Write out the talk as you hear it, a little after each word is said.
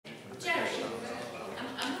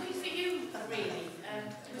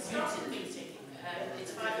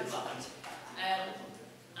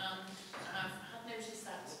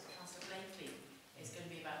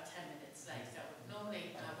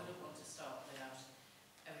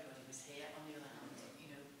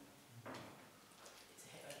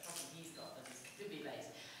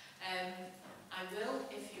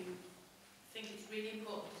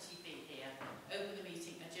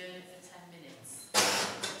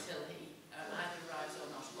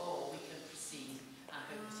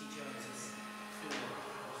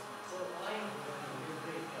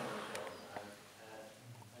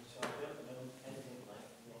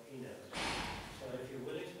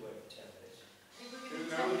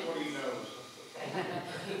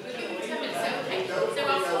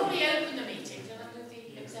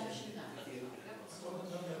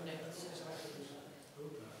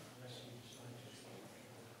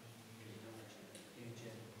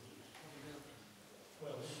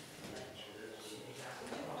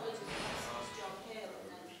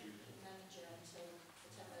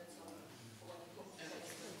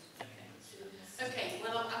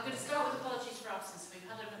Well, I'm going to start with apologies for absence. We've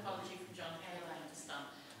had an apology from John Hale, I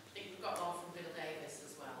understand. I think we've got one from Bill Davis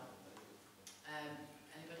as well.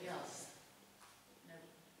 Anybody else? No?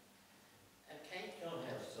 Okay. John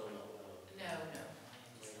Hale's still not well. No.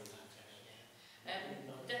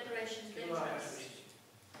 Declarations of interest.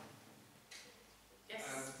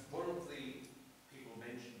 Yes. One of the people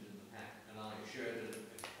mentioned in the pack, and I shared it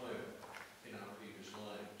at Cllr in our previous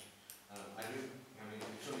line. I mean,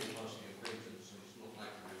 it's only passing acquaintance, and it's not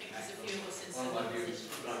like I think there's a few of us in one of my similar views,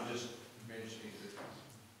 positions. but I'm just mentioning that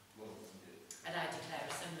one of them did. And I declare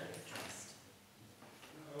a similar interest.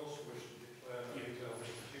 I also wish to declare that I was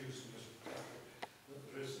accused in this packet that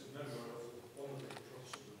there is a member of one of the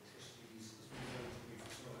trustees has been known to me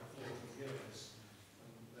for something like 40 years,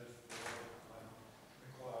 and therefore I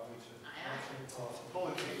require me to not take part.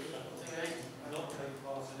 Apologies. Not take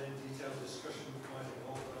part in any detailed discussion that might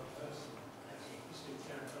involve that person. Mr.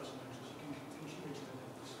 Chair, President, you can continue to have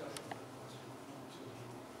a discussion about what to the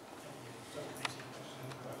subcommittee question.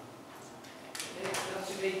 That's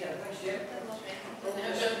a great thanks, Jim. No,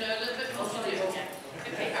 a little bit more to do.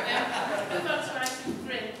 Okay, move on to item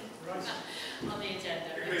 3 on the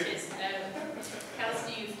agenda, which is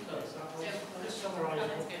Callister Youth Club. Let's summarise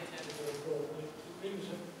the report. It brings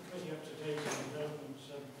the committee up to date on developments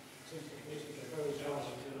since the committee proposed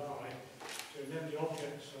last July to amend the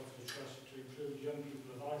objects of the trust to include young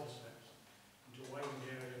people of either sex and to widen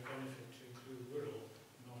the area of benefit to include Wirral,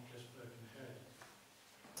 not just Birkenhead.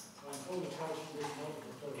 I'm told the Council with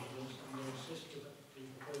multiple proposals and they insisted that the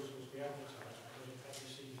proposals be advertised because it had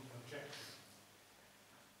received an objection.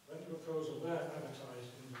 When the proposal were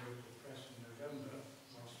advertised in the local press in November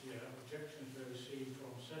last year, objections were received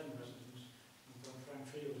from 7 residents and from Frank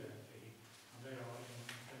Field MP, and they are in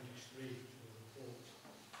Appendix 3 to the report.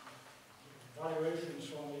 Valuations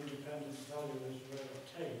from independent valuers were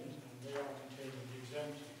obtained, and they are contained in the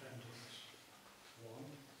exempt Appendix 1.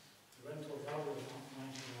 The rental value of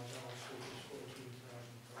 99 Street is 14,000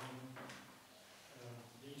 per annum.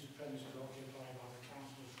 These premises are occupied by the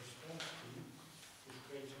Council's response team, which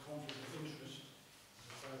creates a conflict of interest as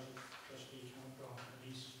a private trustee cannot grant a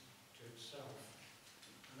lease to itself.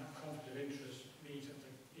 And that conflict of interest means that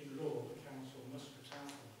in law the Council must retire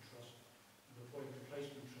from the trust and appoint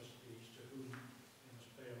replacement trustees to whom they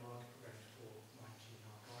must pay a market rate for 19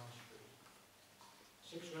 Argyle Street.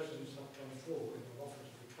 6 residents have come forward and have offered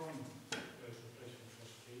to become those replacement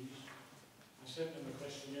trustees. I sent them a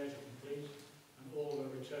questionnaire to complete, and all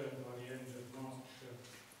were returned by the end of March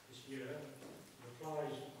this year. The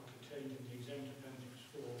replies are contained in the exempt Appendix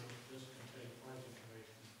 4, which does contain private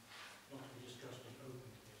information not to be discussed in open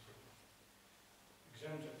committee.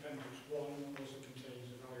 Exempt Appendix 1 also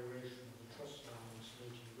contains a valuation of the trust land in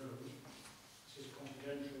Slady Road. This is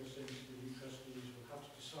confidential since the new trustees will have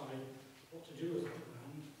to decide what to do with that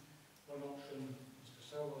land. One option is to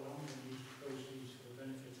sell the land and use the proceeds for the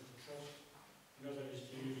benefit of the trust. Another is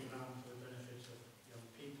to use the land for the benefit of young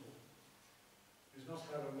people. It does not,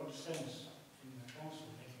 however, much sense in the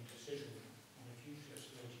council making a decision on the future of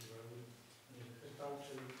Slady Road, and if it is about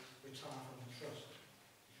to retire from the trust,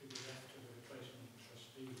 it should be left to the replacement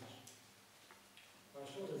trustees. I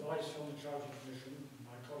sought advice from the Charging Commission, and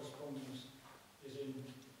my correspondence is in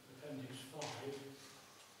Appendix 5.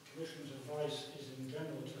 The Commission's advice is in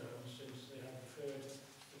general terms since they have referred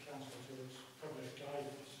the Council to its published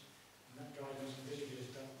guidance, and that guidance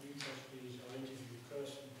envisages that new trustees are interviewed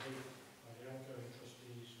personally by the outgoing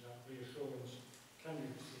trustees, so that reassurance can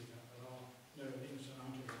be received that there are no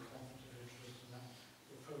insurmountable conflicts of interest and that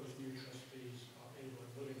proposed new trustees are able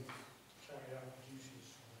and willing to carry out the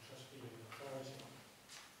duties of the trustee of the authority.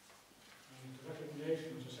 And the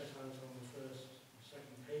recommendations are set out on the first and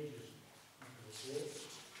second pages of the report.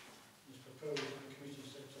 It's proposed that the committee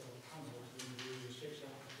sets up a panel to interview the 6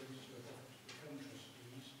 applicants who have offered to become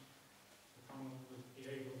trustees. The panel will be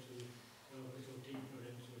able to delve a little deeper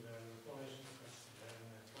into their replies to the questionnaire and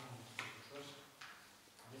their plans for the trust.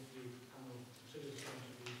 And if the panel considers them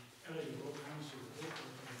to be eligible and suitable for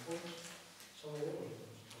the reports, some or all of them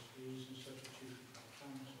as trustees in substitution for the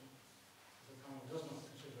council. If the panel does not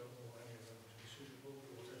consider all any of them to be suitable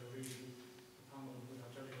for whatever reason, the panel would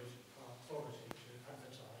have delegated authority to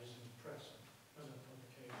advertise in the press and other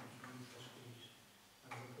publications for new trustees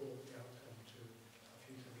and report the outcome to a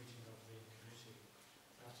future meeting of the committee.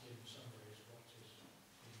 That, in summary, is what is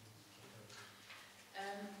being proposed.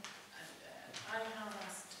 I have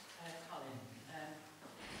asked Colin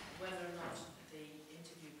whether or not the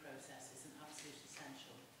interview process is an absolute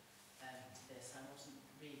essential to this. I wasn't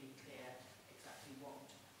really clear exactly what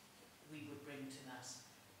we would bring to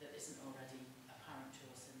that isn't already apparent to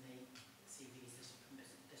us in the CVs that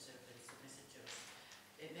have been submitted to us.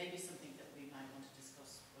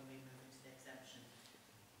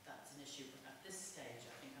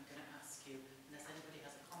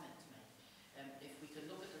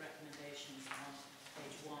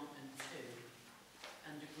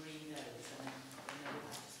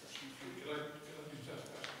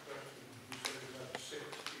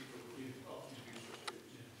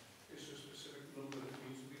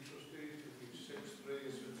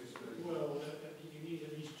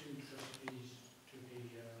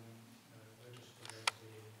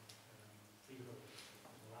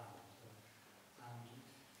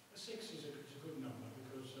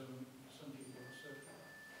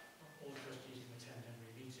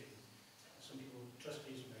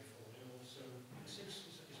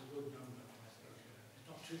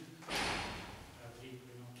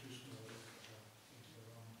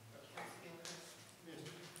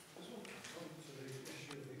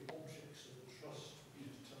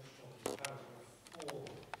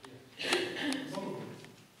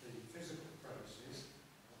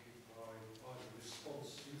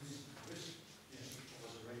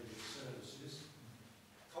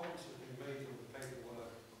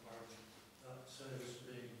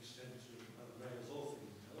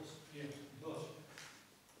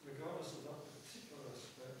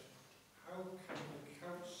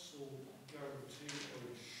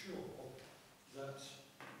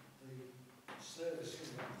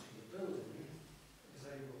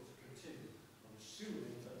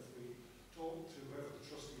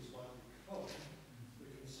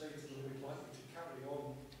 say to them, we'd like you to carry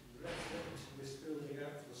on renting this building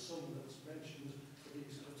out for the sum that's mentioned for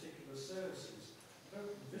these particular services. I don't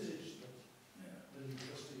envisage that the new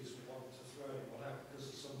trustees would want to throw anyone out because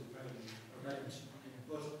of somebody paying a rent,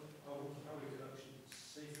 but I wonder how we could actually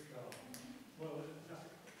safeguard. Well,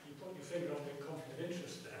 you put your finger on the conflict of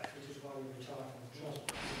interest there, which is why we retire from the trust.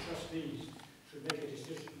 The trustees should make a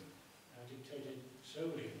decision dictated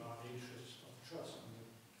solely by the interests of the trust and the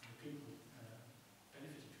people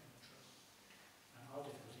benefiting from the trust. And our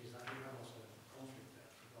difficulty is that we have also a conflict there.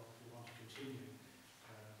 If we want to continue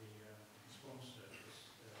the response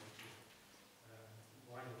service, which is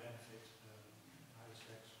wider benefit, higher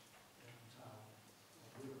sex, town,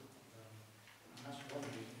 of Wirral. And that's one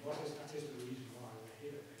reason. That is the reason why we're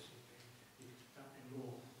here, basically. Because that in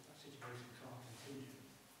law, that situation can't continue.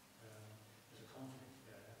 There's a conflict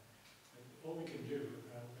there. What we can do,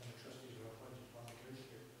 when the trustees are appointed, is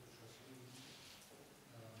negotiate with the trustees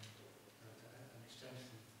an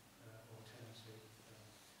extension or tenancy.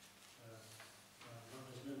 But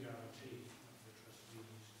there's no guarantee that the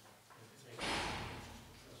trustees, if they can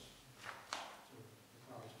the trust to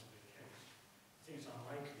require this to be the case. I think it's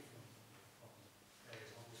unlikely from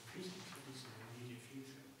various obvious reasons, at least in the immediate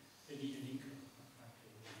future. They need an income,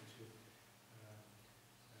 frankly, in order to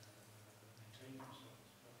maintain themselves.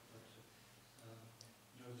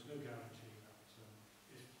 No, there's no guarantee that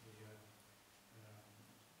if we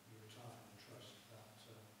retire from the trust that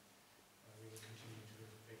we will continue to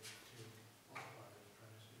occupy those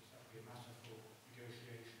premises. That will be a matter for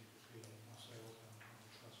negotiation between ourselves and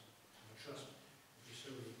the trust. And the trust will be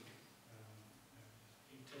solely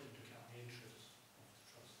taking into account the interests of the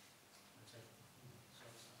trust.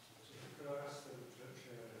 Could I ask the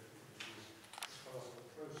Chair if it is, as far as the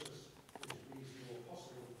process is reasonable or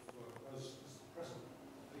possible for us as the present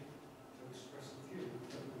to express a view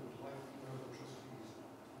that we would like one of the trustees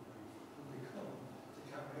who become to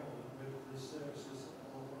carry on with the services that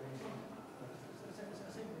are operating? I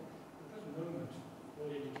think at the present moment, all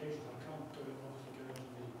the indications, I can't obviously go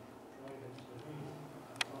into the private domain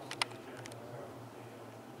part of the agenda of the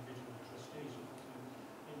individual trustees.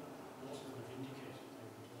 Lots of them have indicated they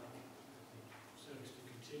would like the service to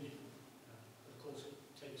continue. But of course, it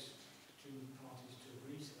takes two parties to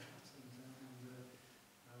agree to that, and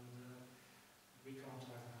we can't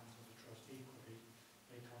tie the hands of the trust equally.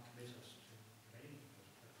 They can't commit us to remaining in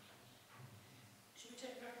those purposes. Should we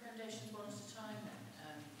take recommendations one at a time then?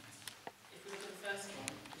 If we look at the first one,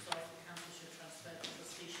 resolve that the council should transfer the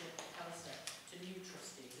trusteeship of Callister to new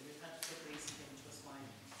trustees, and we've had good reason given to us why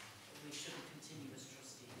we shouldn't continue as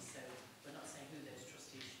trustees. So we're not saying who those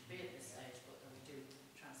trustees should be at this stage, but that we do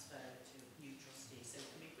transfer it to new trustees. So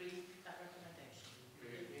can we agree that recommendation?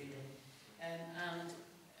 And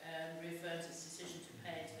reaffirms its decision to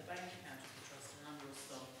pay to the bank account of the trust an annual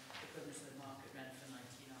sum equivalent to the market rent for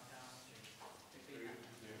 19 Argyle Street. Agree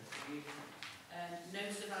that?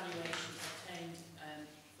 Notes evaluation obtained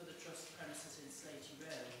for the trust premises in Slatey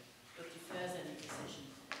Road, but defers any decision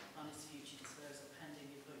on its future disposal pending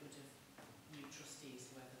the appointment of new trustees,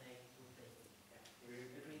 whoever they will be.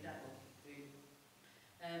 Agree that one?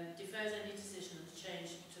 Defers any decision on the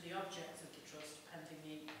change to the objects of the trust pending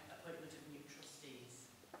the appointment of new trustees.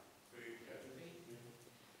 Agreed.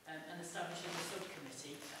 And establishing a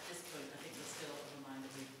subcommittee. At this point, I think we're still of a mind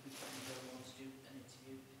that we probably don't want to do an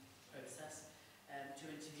interview process to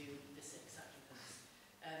interview the 6 applicants.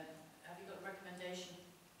 Have you got a recommendation,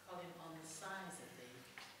 Colin, on the size of the?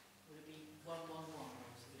 Would it be 111 or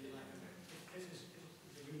something like that? This is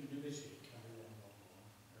the unanimity can be 111.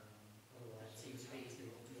 Otherwise, That seems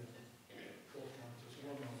reasonable, doesn't it? Yeah. It's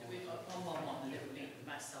 111. So we've got 111, and it would be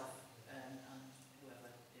myself and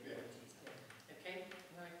whoever the appointees are. Okay,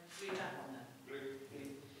 can I agree that one then?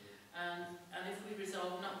 And if we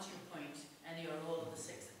resolve not to appoint any or all of the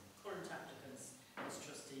 6 current applicants as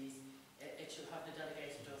trustees, it shall have the delegation